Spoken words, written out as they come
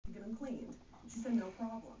said no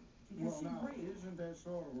problem. Because Well, now, isn't that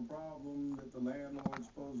sort of a problem that the landlord's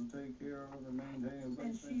supposed to take care of and maintain?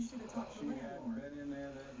 And she should have talked to the landlord. She hadn't been in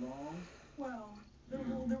there that long? Well, there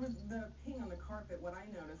was the peeing on the carpet. What I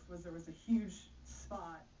noticed was there was a huge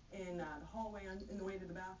spot in the hallway in the way to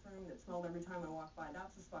the bathroom that smelled every time I walked by.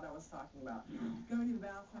 That's the spot I was talking about. Going to the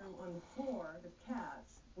bathroom on the floor with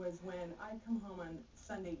cats was when I'd come home on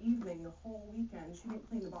Sunday evening the whole weekend. She didn't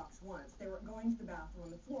clean the box once. They were going to the bathroom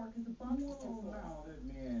on the floor because the box was too full. Now, let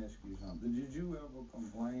me ask you something. Did you ever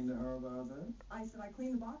complain to her about that? I said, I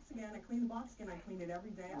cleaned the box again. I cleaned the box again. I cleaned it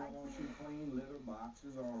every day. Well, don't you clean litter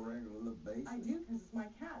boxes on a regular basis? I do because it's my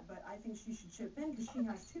cat, but I think she should chip in because she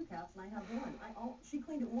has 2 cats and I have 1. She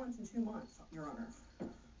cleaned it once in 2 months, Your Honor.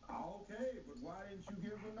 Okay, but why didn't you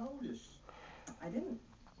give her notice? I didn't.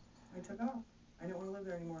 I took off. I don't want to live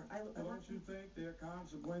there anymore. Don't you think there are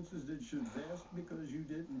consequences that should vest because you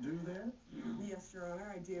didn't do that? Yes, Your Honor,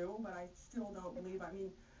 I do, but I still don't believe. I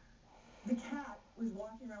mean, the cat was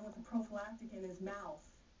walking around with a prophylactic in his mouth.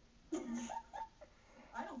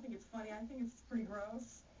 I don't think it's funny. I think it's pretty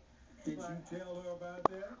gross. Did you tell her about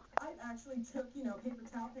that? I actually took, paper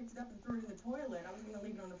towel, picked it up, and threw it in the toilet. I was going to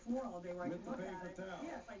leave it on the floor all day where I could look at it. Towel?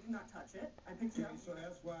 Yes, I did not touch it. I picked it up. So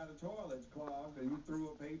that's why the toilet's clogged and you threw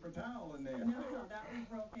a paper towel in there. No, that was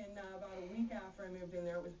broken about a week after I moved in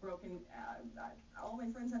there. It was broken. All my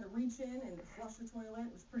friends had to reach in and flush the toilet.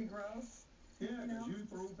 It was pretty gross. Yeah, because you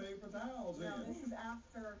threw paper towels in. No, this is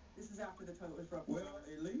after the toilet was broken. Well,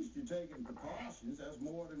 at least you're taking precautions. That's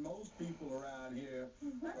more than most people around here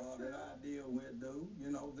that I deal with do.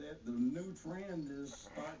 You know, that the new trend is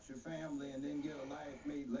start your family and then get a life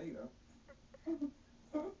mate later.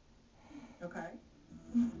 Okay.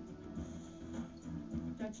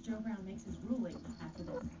 Judge Joe Brown makes his ruling after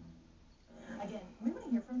this. Again, we want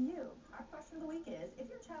to hear from you. Our question of the week is, if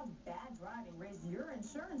your child's bad driving raised your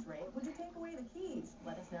insurance rate, would you take away the keys?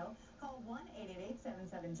 Let us know. Call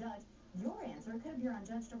 1-888-77-JUDGE. Your answer could appear on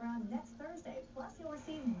Judge Joe Brown next Thursday. Plus, you'll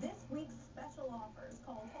receive this week's special offers.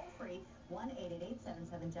 Call toll-free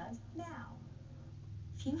 1-888-77-JUDGE now.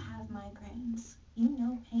 If you have migraines, you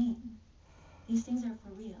know pain. These things are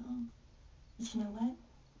for real. But you know what?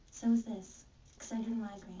 So is this. Excedrin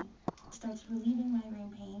migraine. Starts relieving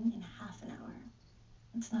migraine pain in half an hour.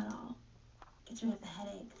 It's not all. Gets rid of the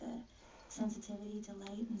headache, the sensitivity to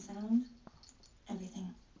light and sound,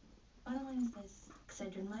 everything. Bottom line is this.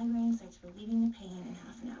 Excedrin migraine starts relieving the pain in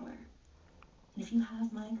half an hour. And if you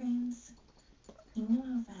have migraines, you know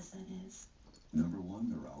how fast that is. Number 1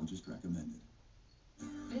 neurologist recommended.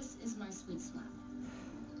 This is my sweet smile.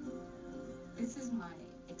 This is my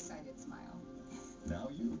excited smile. Now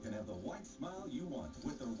you can have the white smile you want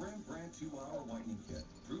with the Rembrandt 2-hour whitening kit.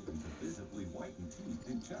 Proven to visibly whiten teeth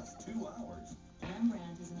in just 2 hours.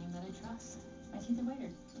 Rembrandt is a name that I trust. My teeth are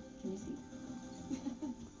whiter. Can you see?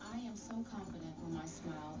 I am so confident when my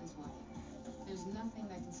smile is white. There's nothing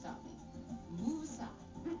that can stop me. Move aside.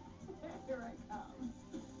 Here I come.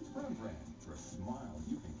 Rembrandt, for a smile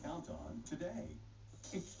you can count on today.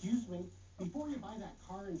 Excuse me, before you buy that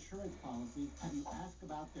car insurance policy, have you asked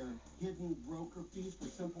about their hidden broker fees for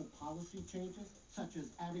simple policy changes, such as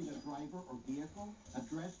adding a driver or vehicle,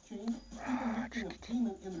 address change, even making a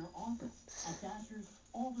payment in their office? At Dasher's,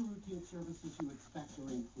 all the routine services you expect are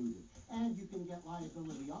included. And you can get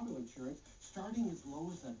liability auto insurance starting as low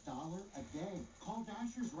as $1 a day. Call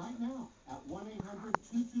Dasher's right now at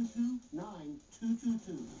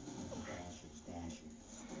 1-800-222-9222. Dasher's.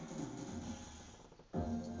 I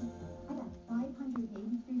got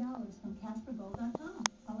 $583 from CasperGold.com.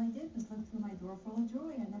 All I did was look through my drawer full of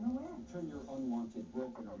jewelry I never wear. Turn your unwanted,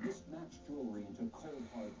 broken, or mismatched jewelry into cold,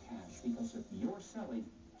 hard cash. Because if you're selling,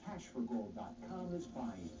 CashForGold.com is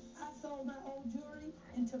buying. I sold my old jewelry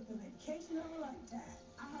and took the vacation of a lifetime.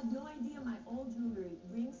 I had no idea my old jewelry,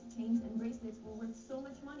 rings, chains, and bracelets were worth so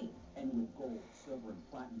much money. And with gold, silver, and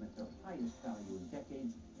platinum at their highest value in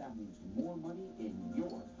decades, that means more money in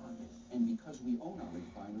your pocket. And because we own our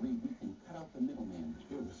refinery, we can cut out the middleman.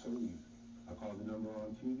 It was so easy. I called the number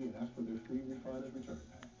on TV and asked for their free refiner's return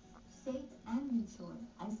pack. Safe and insured.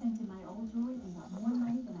 I sent in my old jewelry and got more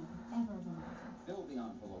money than I could ever have imagined. Fill the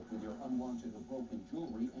envelope with your unwanted or broken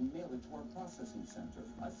jewelry and mail it to our processing center.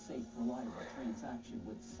 A safe, reliable transaction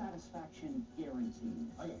with satisfaction guaranteed.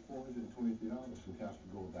 I got $423 from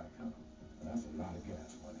CasperGold.com, and that's a lot of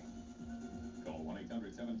gas money. Call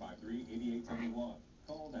 1-800-753-8871.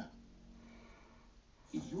 Call now.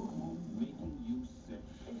 Is your home making you sick?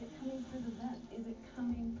 Is it coming through the vent? Is it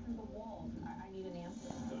coming through the walls? I need an answer.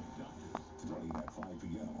 The Doctors. Starting at 5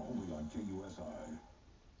 p.m. only on KUSI.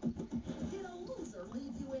 Did a loser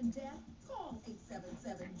leave you in debt? Call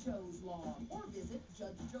 877-JOE'S Law or visit Judge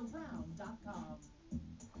JudgeJoeBrown.com.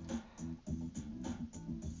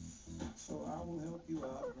 So I will help you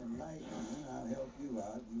out, and like I'll help you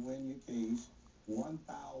out. You win your case,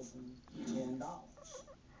 $1,010.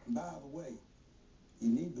 And by the way, you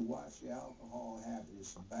need to watch your alcohol habit.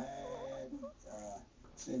 It's bad.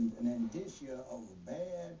 It's an indicia of a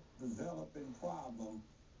bad developing problem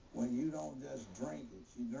when you don't just drink it.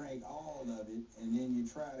 You drink all of it, and then you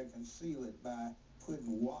try to conceal it by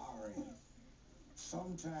putting water in it.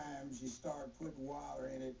 Sometimes you start putting water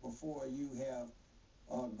in it before you have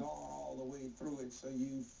gone all the way through it, so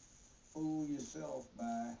you fool yourself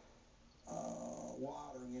by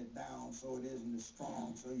watering it down so it isn't as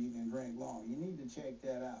strong so you can drink longer. You need to check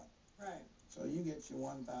that out. Right. So you get your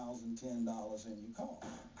 $1,010 and you call.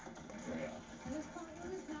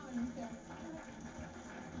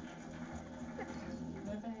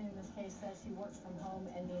 The defendant in this case says she works from home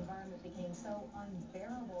and the environment became so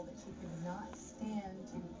unbearable that she could not stand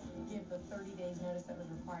to give the 30 days notice that was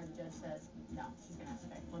required. The judge says, no, she's going to have to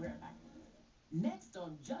pay. We'll be right back. Next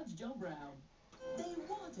on Judge Joe Brown, they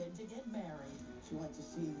wanted to get married. She went to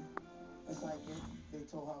see a psychic. They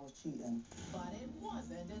told her I was cheating. But it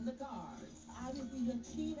wasn't in the cards. I would be a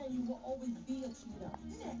cheater, you will always be a cheater.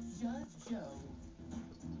 Next, Judge Joe.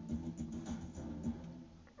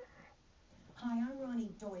 Hi, I'm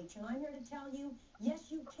Ronnie Deutsch, and I'm here to tell you,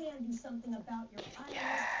 yes, you can do something about your IRS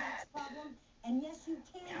tax problem, and yes, you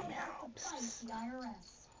can help to fight the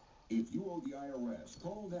IRS. If you owe the IRS,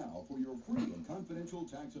 call now for your free and confidential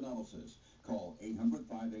tax analysis. Call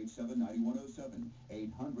 800-587-9107,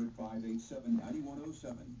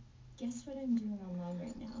 800-587-9107. Guess what I'm doing online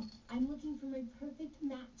right now? I'm looking for my perfect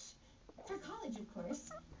match. For college, of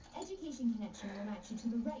course. Education Connection will match you to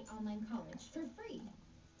the right online college for free.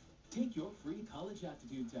 Take your free college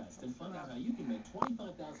aptitude test and find out how you can make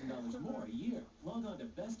 $25,000 more a year. Log on to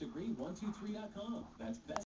bestdegree123.com. That's best